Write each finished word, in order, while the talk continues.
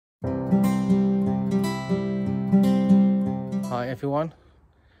Hi everyone.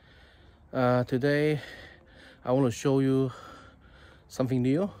 Today I want to show you something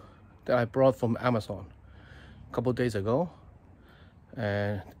new that I brought from Amazon a couple days ago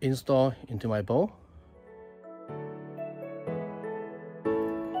and install into my bowl.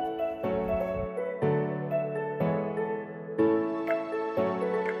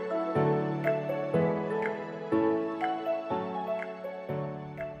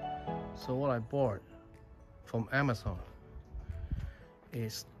 So what I bought from Amazon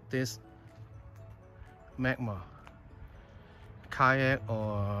is this Magma Kayak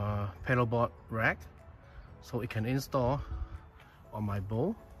or paddleboard rack, so it can install on my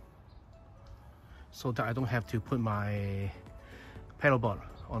bowl so that I don't have to put my paddleboard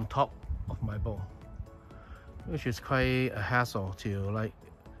on top of my bowl, which is quite a hassle to like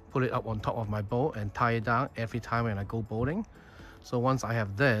put it up on top of my bowl and tie it down every time when I go boating. So once I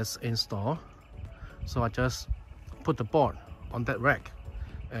have this installed, so I just put the board on that rack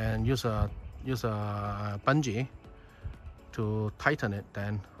and use a bungee to tighten it,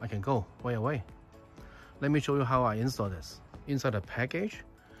 then I can go way away. Let me show you how I install this. Inside the package,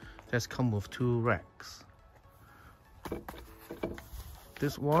 there's come with two racks.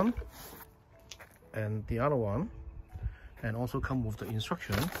 This one and the other one, and also come with the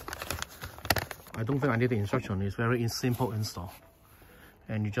instruction. I don't think I need the instruction. It's very simple install,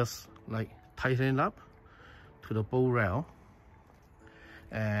 and you just like tighten it up to the bowl rail,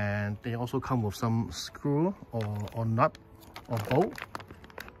 and they also come with some screw or nut or bolt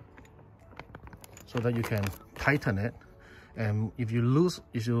so that you can tighten it, and if you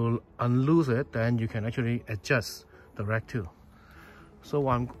unloose it, then you can actually adjust the rack too. So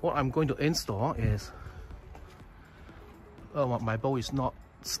what I'm going to install is, my bowl is not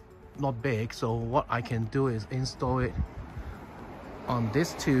big, so what I can do is install it on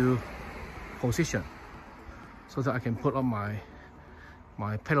these two positions so that I can put up my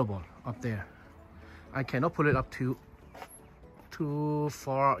paddleboard up there. I cannot put it up too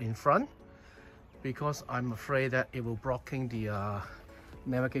far in front because I'm afraid that it will blocking the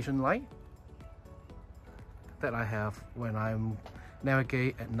navigation light that I have when I'm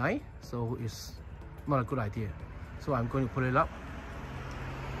navigate at night, so it's not a good idea. So I'm going to put it up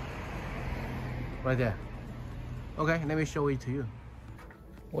right there. Okay, let me show it to you.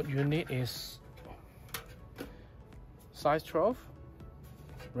 What you need is size 12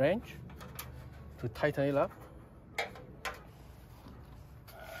 wrench to tighten it up.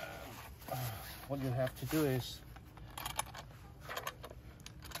 What you have to do is,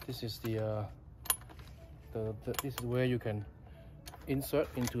 this is this is where you can insert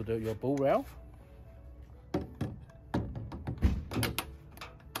into your bowl rail.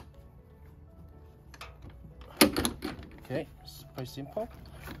 Okay, it's quite simple.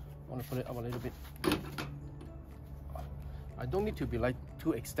 I want to put it up a little bit. I don't need to be like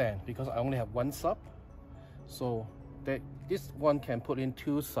too extend because I only have one sub, so this one can put in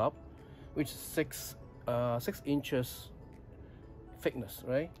two sub, which is 6 inches thickness,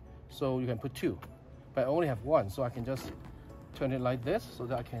 right? So you can put two, but I only have one, so I can just turn it like this so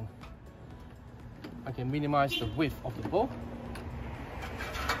that I can minimize the width of the bowl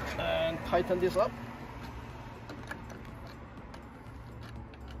and tighten this up.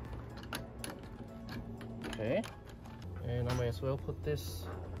 Okay, and I may as well put this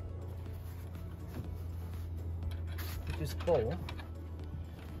bowl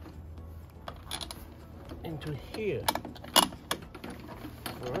into here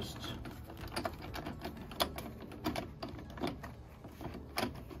first.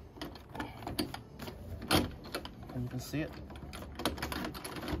 And you can see it.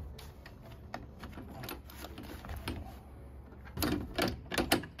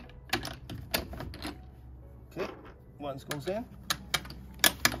 Okay, once goes in,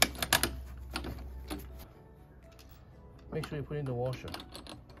 make sure you put in the washer.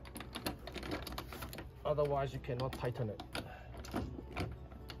 Otherwise, you cannot tighten it.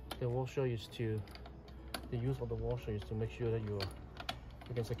 The washer is the use of the washer is to make sure that you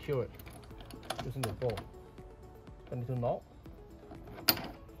can secure it using the bowl. A little knot.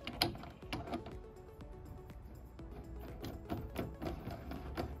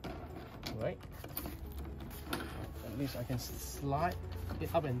 Right. At least I can slide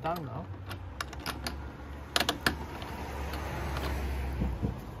it up and down now.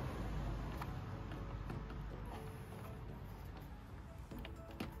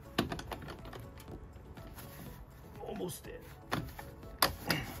 Almost there.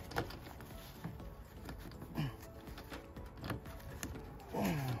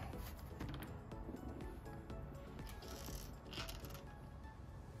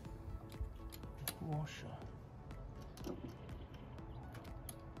 washer.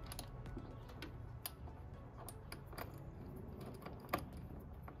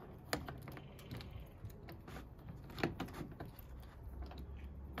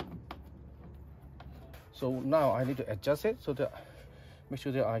 So now I need to adjust it so that make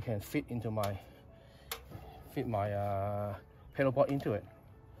sure that I can fit my paddleboard into it.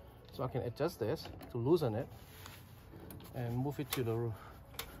 So I can adjust this to loosen it and move it to the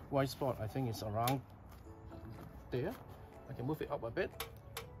right spot. I think it's around there. I can move it up a bit.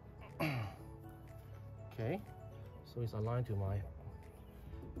 Okay, so it's aligned to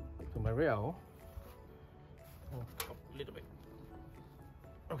my rail. Oh, up a little bit.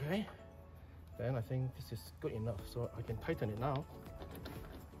 Okay, then I think this is good enough, so I can tighten it now.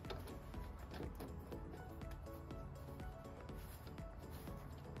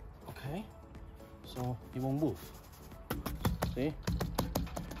 Okay, so it won't move. See,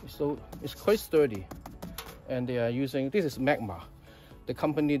 so it's quite sturdy, and they are using, this is Magma, the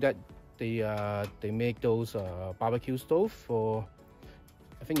company that they make those barbecue stove for,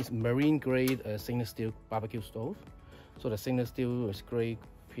 I think it's marine grade stainless steel barbecue stove. So the stainless steel is grade,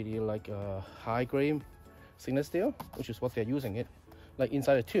 pretty like high grade stainless steel, which is what they're using it. Like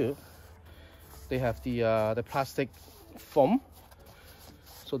inside the tube, they have the plastic foam,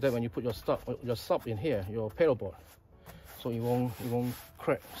 so that when you put your SUP in here, your paddleboard, so it won't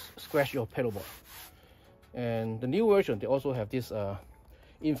scratch your paddleboard. And the new version, they also have this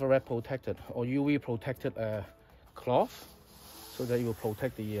infrared protected or UV protected cloth, so that it will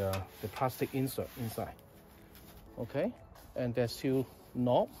protect the plastic insert inside. Okay, and there's two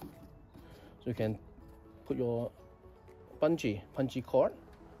knobs, so you can put your bungee cord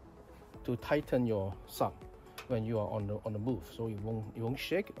to tighten your SUP when you are on the move, so it won't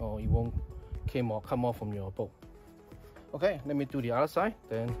shake or it won't come off from your boat. Okay, let me do the other side,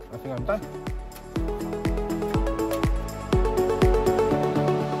 then I think I'm done.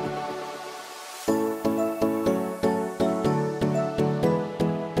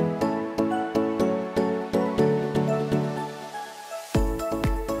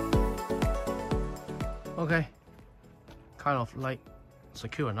 Okay, kind of like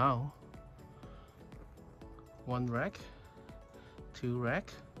secure now. One rack, two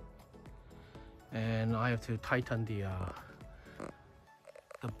rack, and I have to tighten the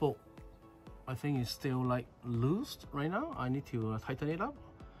bolt. I think it's still like loose right now. I need to tighten it up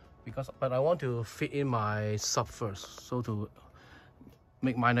but I want to fit in my SUP first, so to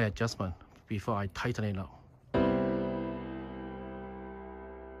make minor adjustment before I tighten it up.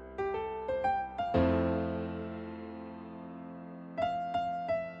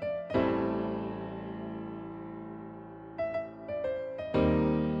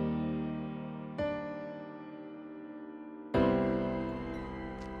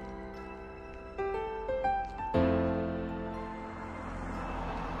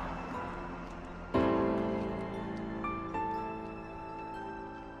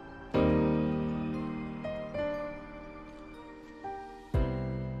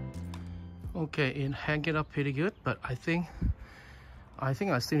 Okay, it hang it up pretty good, but I think I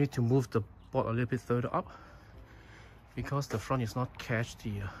still need to move the board a little bit further up because the front is not catch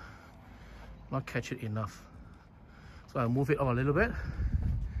it enough. So I'll move it up a little bit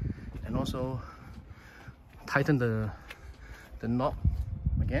and also tighten the knob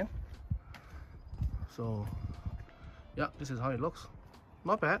again. So yeah, this is how it looks.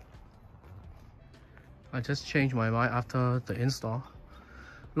 Not bad. I just changed my mind after the install.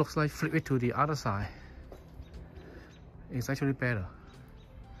 Looks like flip it to the other side. It's actually better.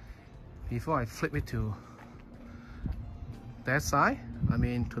 Before I flip it to that side, I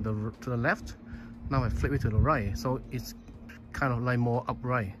mean to the left. Now I flip it to the right, so it's kind of like more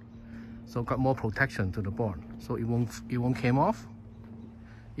upright. So got more protection to the board, so it won't come off.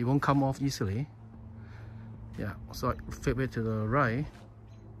 It won't come off easily. Yeah. So I flip it to the right,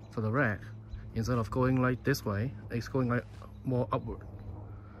 to the rack. Instead of going like this way, it's going like more upward.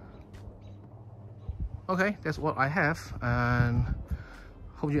 Okay, that's what I have, and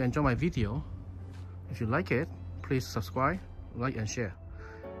hope you enjoy my video. If you like it, please subscribe, like and share.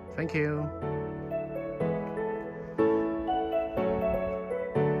 Thank you.